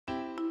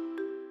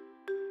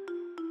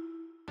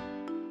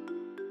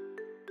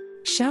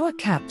Shower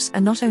caps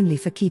are not only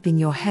for keeping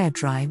your hair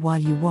dry while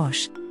you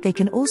wash, they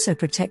can also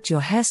protect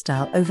your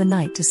hairstyle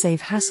overnight to save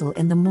hassle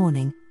in the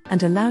morning,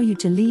 and allow you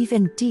to leave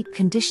in deep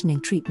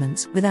conditioning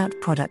treatments without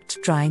product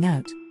drying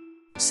out.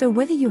 So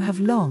whether you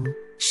have long,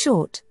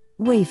 short,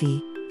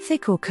 wavy,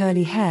 thick or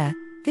curly hair,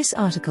 this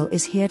article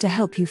is here to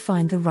help you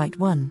find the right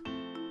one.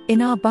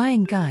 In our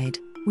buying guide,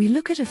 we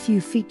look at a few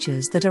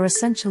features that are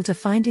essential to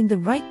finding the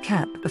right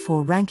cap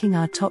before ranking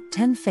our top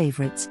 10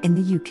 favorites in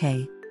the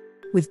UK.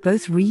 With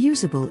both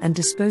reusable and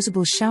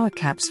disposable shower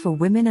caps for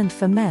women and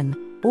for men,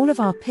 all of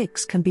our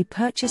picks can be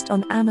purchased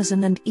on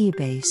Amazon and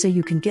eBay so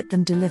you can get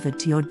them delivered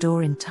to your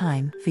door in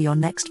time for your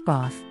next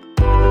bath.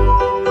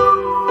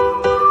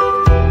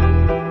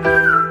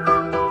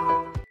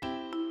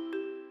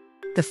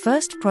 The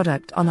first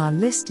product on our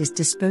list is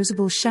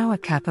disposable shower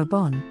cap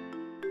Auban.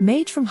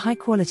 Made from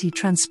high-quality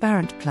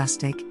transparent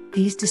plastic,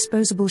 these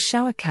disposable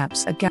shower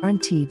caps are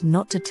guaranteed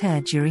not to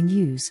tear during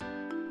use.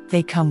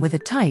 They come with a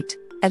tight,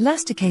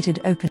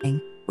 elasticated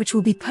opening, which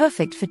will be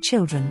perfect for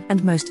children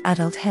and most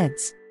adult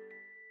heads.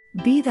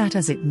 Be that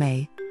as it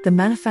may, the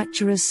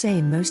manufacturers say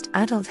most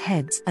adult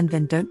heads and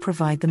then don't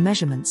provide the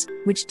measurements,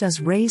 which does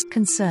raise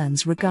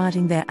concerns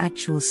regarding their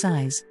actual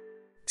size.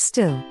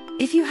 Still,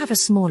 if you have a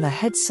smaller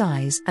head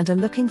size and are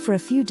looking for a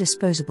few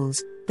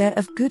disposables, they're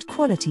of good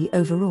quality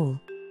overall.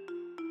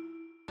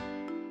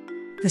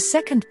 The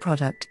second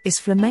product is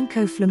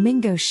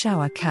Flamingo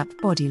Shower Cap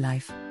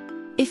Bodylife.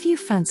 If you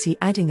fancy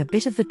adding a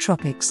bit of the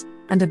tropics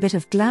and a bit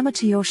of glamour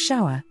to your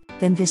shower,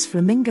 then this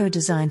flamingo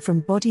design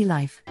from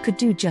Bodylife could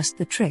do just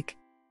the trick.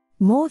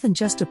 More than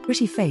just a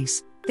pretty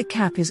face, the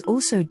cap is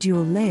also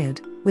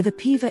dual-layered, with a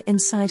PEVA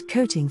inside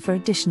coating for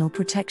additional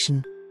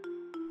protection.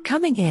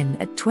 Coming in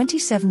at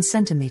 27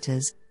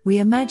 centimeters, we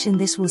imagine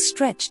this will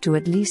stretch to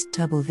at least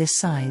double this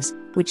size,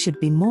 which should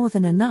be more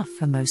than enough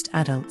for most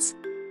adults.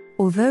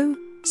 Although,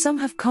 some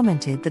have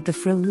commented that the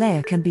frill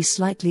layer can be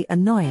slightly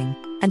annoying,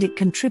 and it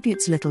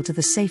contributes little to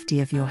the safety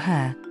of your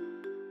hair.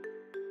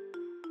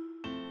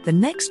 The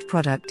next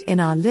product in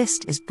our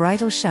list is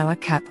Bridal Shower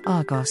Cap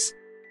Argos.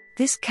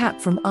 This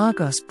cap from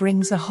Argos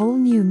brings a whole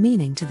new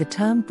meaning to the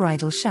term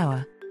bridal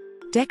shower.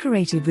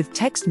 Decorated with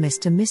text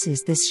Mr.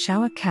 Mrs. This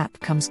shower cap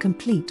comes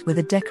complete with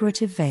a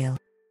decorative veil.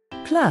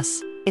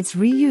 Plus, it's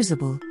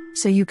reusable,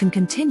 so you can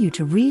continue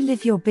to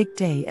relive your big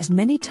day as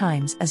many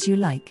times as you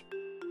like.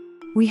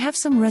 We have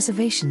some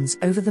reservations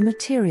over the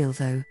material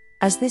though,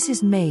 as this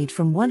is made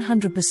from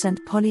 100%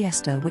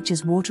 polyester, which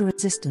is water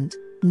resistant,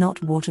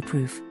 not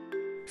waterproof.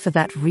 For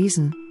that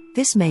reason,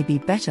 this may be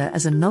better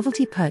as a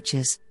novelty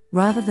purchase,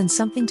 rather than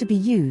something to be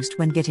used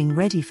when getting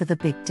ready for the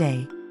big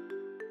day.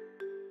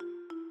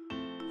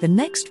 The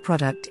next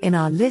product in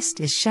our list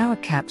is Shower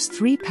Caps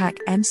 3-pack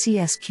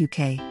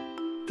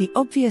MCSQK. The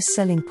obvious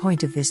selling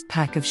point of this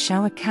pack of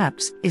shower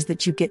caps is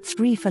that you get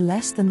 3 for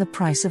less than the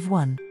price of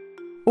 1.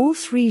 All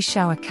 3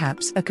 shower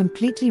caps are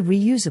completely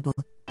reusable,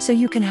 so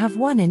you can have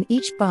one in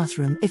each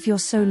bathroom if you're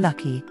so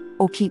lucky,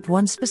 or keep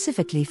one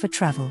specifically for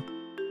travel.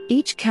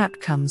 Each cap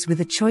comes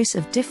with a choice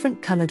of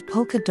different colored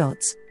polka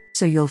dots,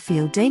 so you'll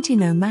feel dainty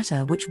no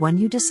matter which one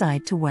you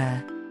decide to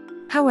wear.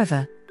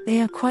 However, they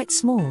are quite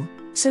small,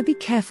 so be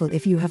careful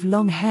if you have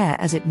long hair,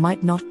 as it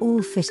might not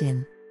all fit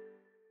in.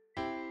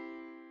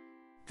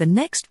 The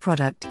next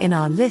product in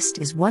our list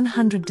is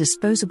 100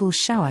 disposable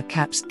shower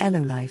caps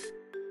Ellolife.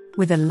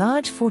 With a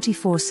large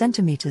 44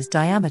 cm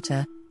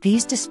diameter,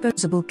 these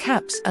disposable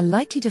caps are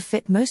likely to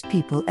fit most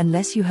people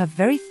unless you have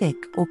very thick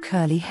or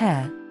curly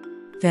hair.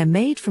 They're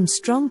made from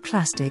strong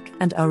plastic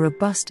and are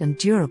robust and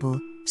durable,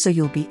 so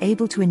you'll be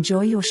able to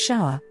enjoy your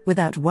shower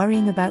without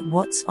worrying about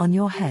what's on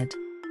your head.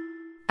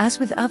 As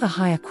with other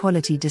higher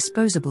quality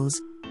disposables,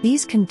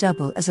 these can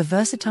double as a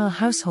versatile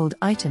household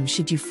item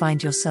should you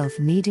find yourself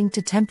needing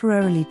to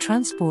temporarily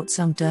transport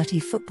some dirty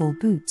football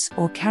boots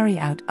or carry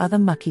out other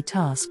mucky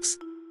tasks.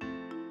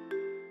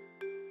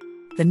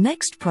 The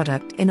next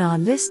product in our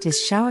list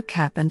is Shower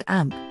Cap and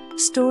Amp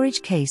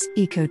Storage Case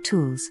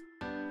EcoTools.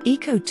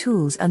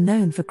 EcoTools are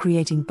known for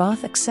creating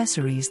bath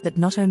accessories that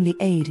not only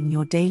aid in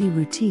your daily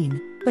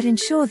routine, but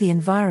ensure the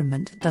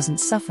environment doesn't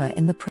suffer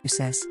in the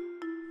process.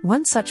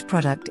 One such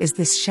product is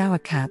this shower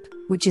cap,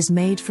 which is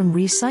made from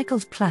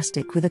recycled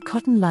plastic with a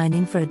cotton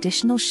lining for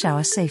additional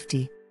shower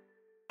safety.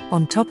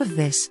 On top of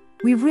this,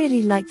 we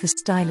really like the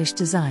stylish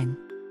design.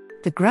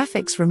 The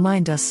graphics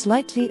remind us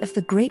slightly of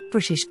the great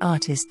British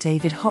artist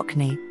David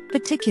Hockney,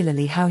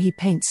 particularly how he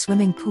paints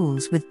swimming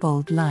pools with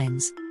bold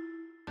lines.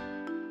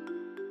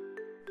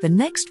 The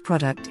next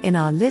product in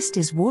our list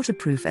is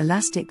Waterproof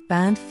Elastic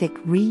Band Thick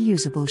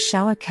Reusable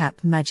Shower Cap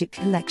Magic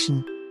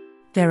Collection.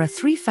 There are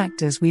 3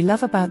 factors we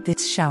love about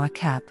this shower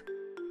cap.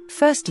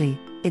 Firstly,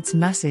 it's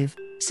massive,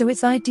 so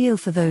it's ideal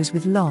for those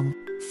with long,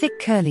 thick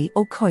curly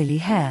or coily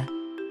hair.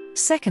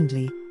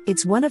 Secondly,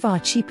 it's one of our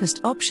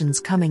cheapest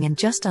options, coming in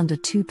just under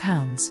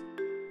 £2.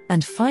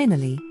 And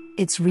finally,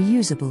 it's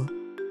reusable.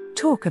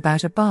 Talk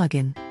about a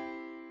bargain.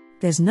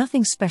 There's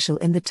nothing special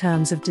in the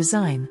terms of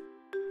design.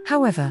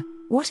 However,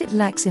 what it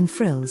lacks in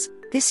frills,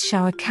 this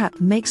shower cap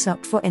makes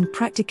up for in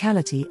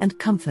practicality and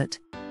comfort.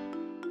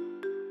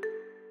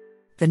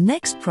 The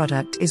next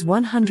product is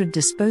 100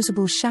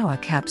 Disposable Shower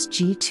Caps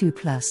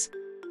G2+.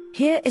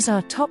 Here is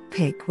our top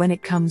pick when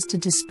it comes to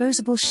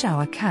disposable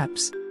shower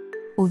caps.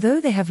 Although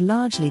they have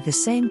largely the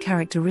same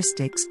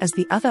characteristics as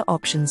the other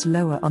options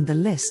lower on the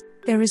list,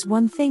 there is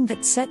one thing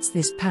that sets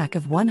this pack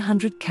of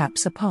 100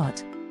 caps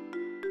apart.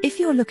 If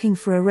you're looking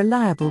for a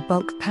reliable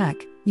bulk pack,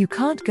 you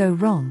can't go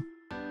wrong.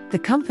 The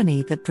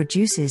company that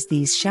produces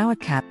these shower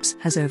caps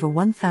has over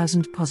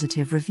 1,000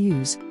 positive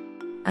reviews.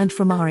 And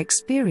from our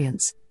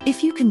experience,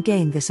 if you can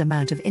gain this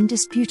amount of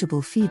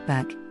indisputable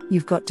feedback,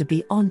 you've got to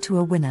be on to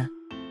a winner.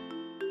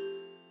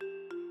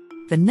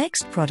 The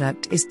next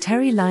product is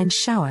Terry Line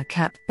Shower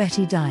Cap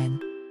Betty Dain.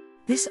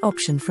 This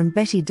option from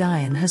Betty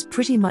Dain has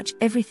pretty much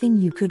everything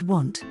you could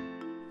want.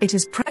 It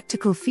has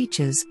practical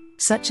features,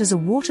 such as a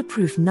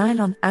waterproof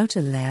nylon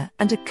outer layer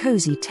and a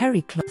cozy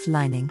terry cloth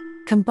lining,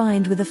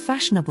 combined with a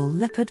fashionable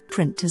leopard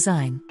print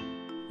design.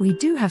 We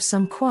do have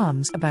some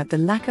qualms about the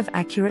lack of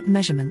accurate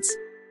measurements.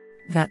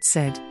 That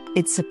said,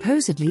 it's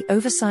supposedly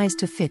oversized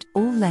to fit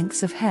all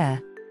lengths of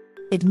hair.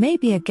 It may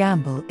be a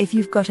gamble if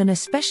you've got an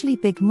especially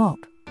big mop,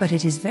 but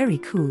it is very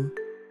cool.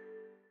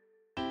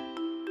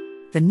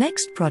 The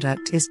next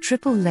product is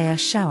Triple Layer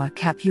Shower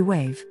Cap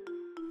UWEIVV.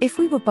 If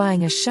we were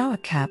buying a shower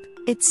cap,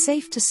 it's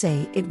safe to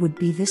say it would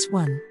be this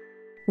one.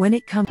 When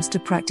it comes to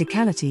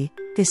practicality,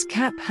 this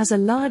cap has a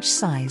large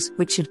size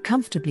which should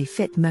comfortably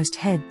fit most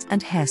heads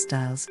and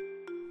hairstyles.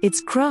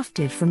 It's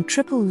crafted from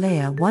triple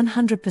layer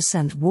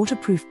 100%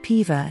 waterproof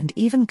PEVA and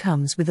even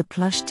comes with a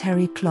plush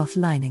terry cloth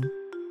lining.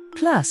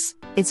 Plus,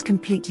 it's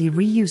completely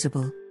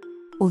reusable.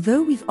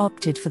 Although we've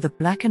opted for the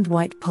black and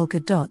white polka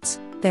dots,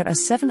 there are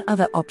 7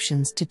 other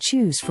options to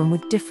choose from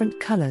with different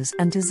colors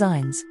and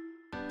designs.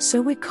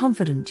 So we're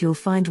confident you'll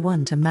find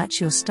one to match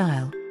your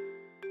style.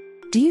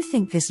 Do you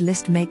think this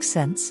list makes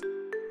sense?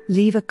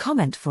 Leave a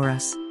comment for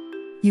us.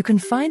 You can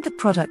find the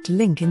product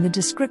link in the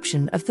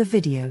description of the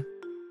video.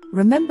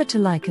 Remember to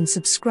like and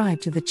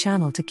subscribe to the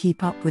channel to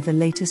keep up with the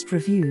latest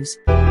reviews.